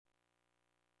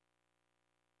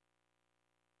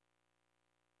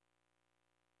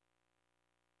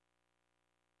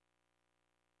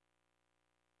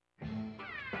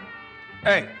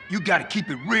Hey, you gotta keep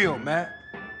it real, man.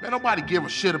 Man, nobody give a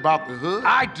shit about the hood.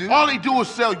 I do. All they do is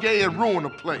sell yay and ruin the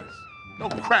place. No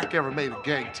crack ever made a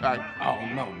gang type. I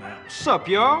don't know, man. What's up,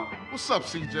 y'all? What's up,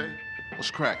 CJ? What's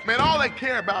crack? Man, all they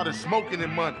care about is smoking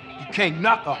and money. You can't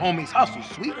knock a homie's hustle,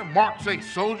 sweet. Them marks ain't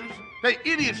soldiers. They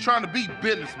idiots trying to be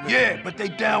businessmen. Yeah, but they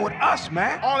down with us,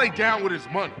 man. All they down with is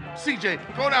money.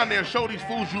 CJ, go down there and show these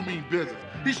fools you mean business.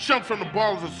 These chumps from the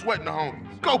ballers are sweating the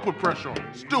homies. Go put pressure on them.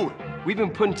 Let's do it. We've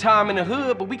been putting time in the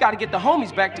hood, but we gotta get the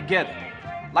homies back together.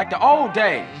 Like the old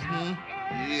days.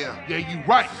 Yeah, you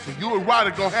right. So you and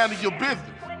Ryder gonna handle your business.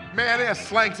 Man, they're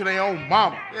slang to their own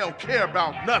mama. They don't care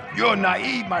about nothing. You're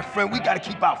naive, my friend. We gotta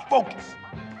keep our focus.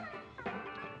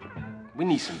 We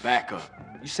need some backup.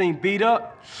 You seen Beat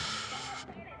Up?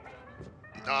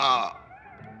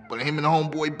 But him and the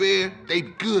homeboy Bear, they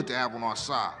good to have on our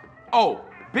side. Oh,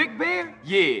 Big Bear?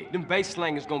 Yeah, them bass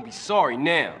slangers gonna be sorry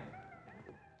now.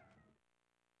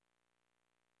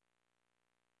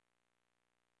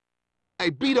 Hey,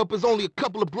 Beat Up is only a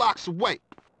couple of blocks away.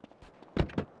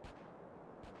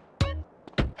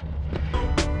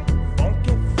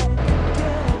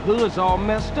 Hood's all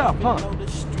messed up, huh?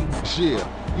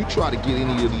 Yeah, you try to get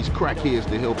any of these crackheads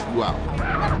to help you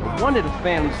out. One of the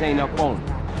families ain't up on it.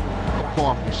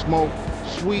 Apart from Smoke,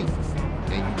 Sweet,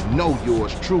 and you know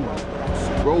yours truly.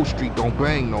 Grove Street don't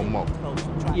bang no more.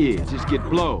 Yeah, just get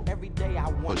blown.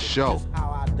 For sure.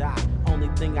 Only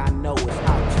thing I know is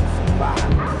how to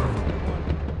survive.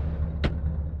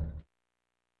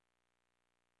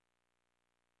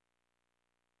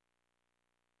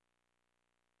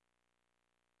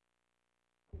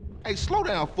 Hey, slow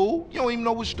down, fool. You don't even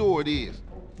know which store it is.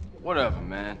 Whatever,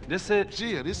 man. This it?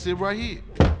 Yeah, this it right here.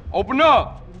 Open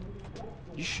up!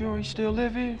 You sure he still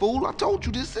live here? Fool, I told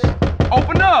you this it.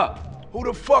 Open up! Who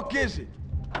the fuck is it?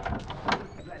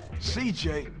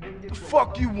 CJ, the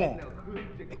fuck you want?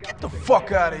 Get the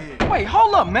fuck out of here. Wait,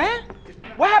 hold up, man.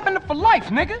 What happened to For Life,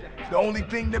 nigga? The only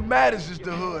thing that matters is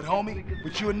the hood, homie.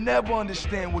 But you'll never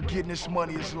understand what getting this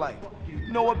money is like.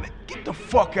 You know what, man? Get the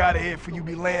fuck out of here before you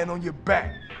be laying on your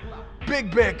back.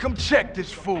 Big Bear, come check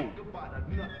this fool.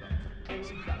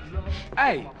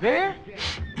 Hey, Bear?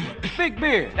 Big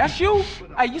Bear, that's you?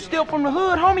 Hey, you still from the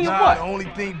hood, homie, or Nah, what? the only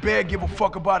thing Bear give a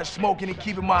fuck about is smoking and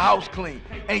keeping my house clean.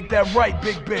 Ain't that right,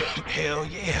 Big Bear? Hell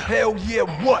yeah. Hell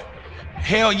yeah, what?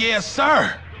 Hell yes,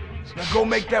 sir. Now go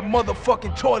make that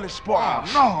motherfucking toilet spark.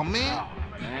 Oh, no, man.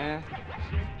 Man.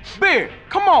 Bear,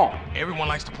 come on. Everyone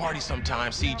likes to party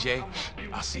sometimes, CJ.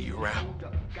 I'll see you around.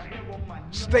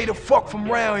 Stay the fuck from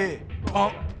round here,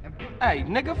 punk. Hey,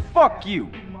 nigga, fuck you.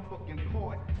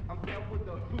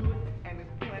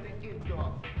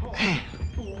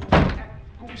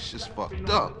 It's just fucked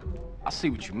up. I see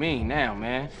what you mean now,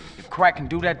 man. If Crack can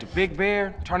do that to Big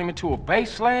Bear, turn him into a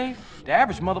base slave, the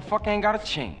average motherfucker ain't got a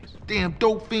chance. Damn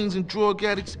dope fiends and drug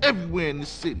addicts everywhere in the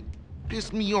city.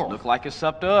 Piss me off. Look like it's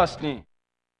up to us then.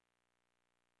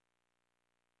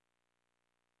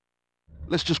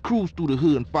 Let's just cruise through the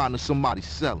hood and find us somebody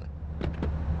selling.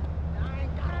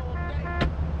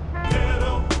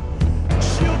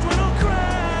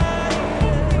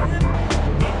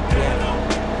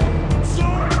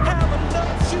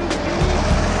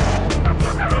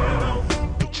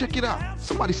 Check it out.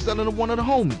 Somebody's selling to one of the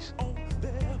homies.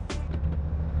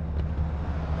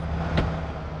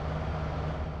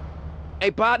 Hey,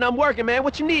 partner, I'm working, man.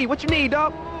 What you need? What you need,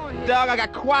 dog? Dog, I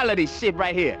got quality shit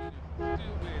right here. Who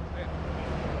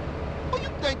you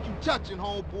think you touching,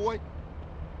 homeboy?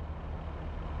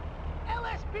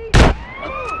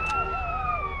 LSP.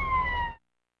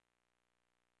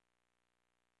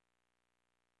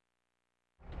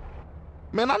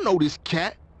 Man, I know this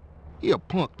cat. He a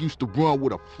punk used to run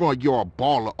with a front yard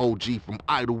baller OG from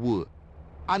Idlewood.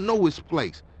 I know his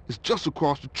place. It's just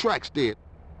across the tracks there.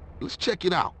 Let's check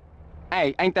it out.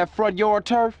 Hey, ain't that front yard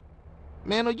turf?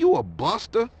 Man, are you a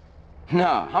buster?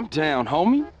 Nah, I'm down,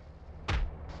 homie.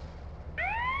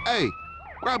 Hey,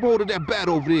 grab hold of that bat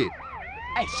over there.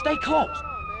 Hey, stay close.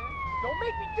 Don't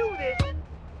make me do this.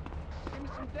 Give me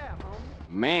some dap,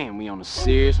 homie. Man, we on a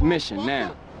serious mission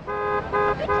now.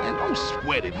 Man, don't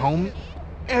sweat it, homie.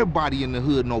 Everybody in the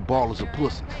hood know ballers are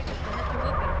pussies.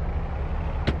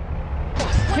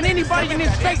 Can anybody in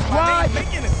this state drive?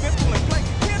 Making it simple and plain.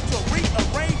 Here to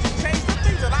rearrange and change the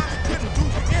things that I couldn't do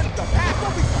in the past.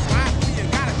 Don't be surprised when you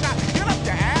got a shot. Get up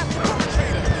your ass,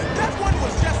 perpetrator. That one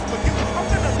was just for you. I'm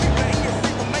gonna leave that here,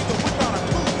 see what make a whip on a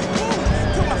two.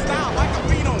 To my style like a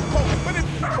beat on coke. But it's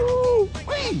Ooh,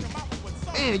 wee.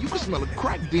 Man, you can smell a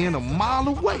crack den a mile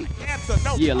away. answer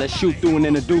no. Yeah, let's shoot through and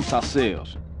introduce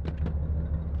ourselves.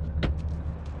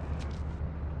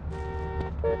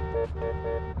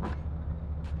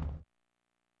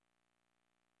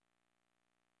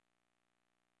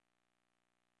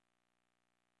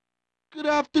 Good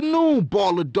afternoon,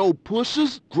 baller dope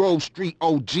pushers. Grove Street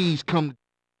OGs come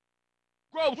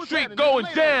Grove Street going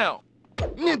down!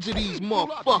 ninja these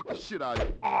motherfuckers. Shit out of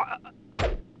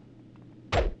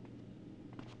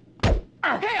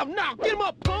Hell no! Get him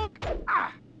up, punk!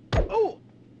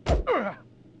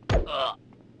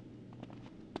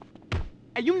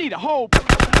 Hey, you need a hole,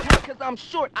 because I'm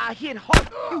short. I hit hard.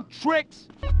 You tricks!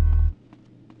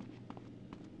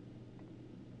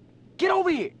 Get over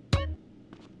here.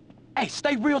 Hey,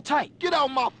 stay real tight. Get out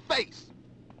my face.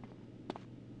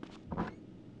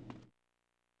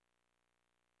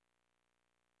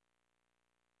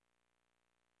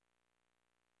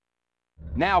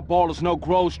 Now ballers know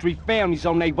Grove Street families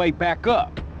on their way back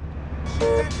up.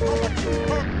 For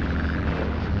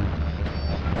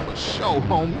sure,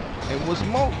 homie. And what's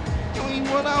more, you ain't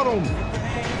run out on me.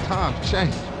 Times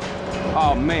change.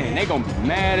 Oh man, they gonna be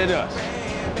mad at us.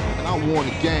 And I'll warn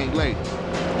the gang later.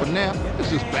 For now,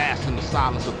 let's just bask in the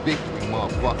silence of victory,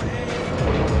 motherfucker.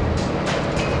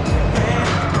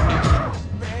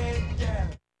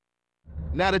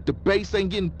 Now that the bass ain't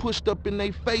getting pushed up in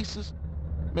their faces,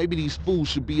 maybe these fools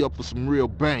should be up for some real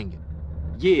banging.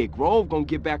 Yeah, Grove gonna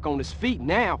get back on his feet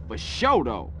now, for sure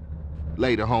though.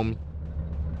 Later, homie.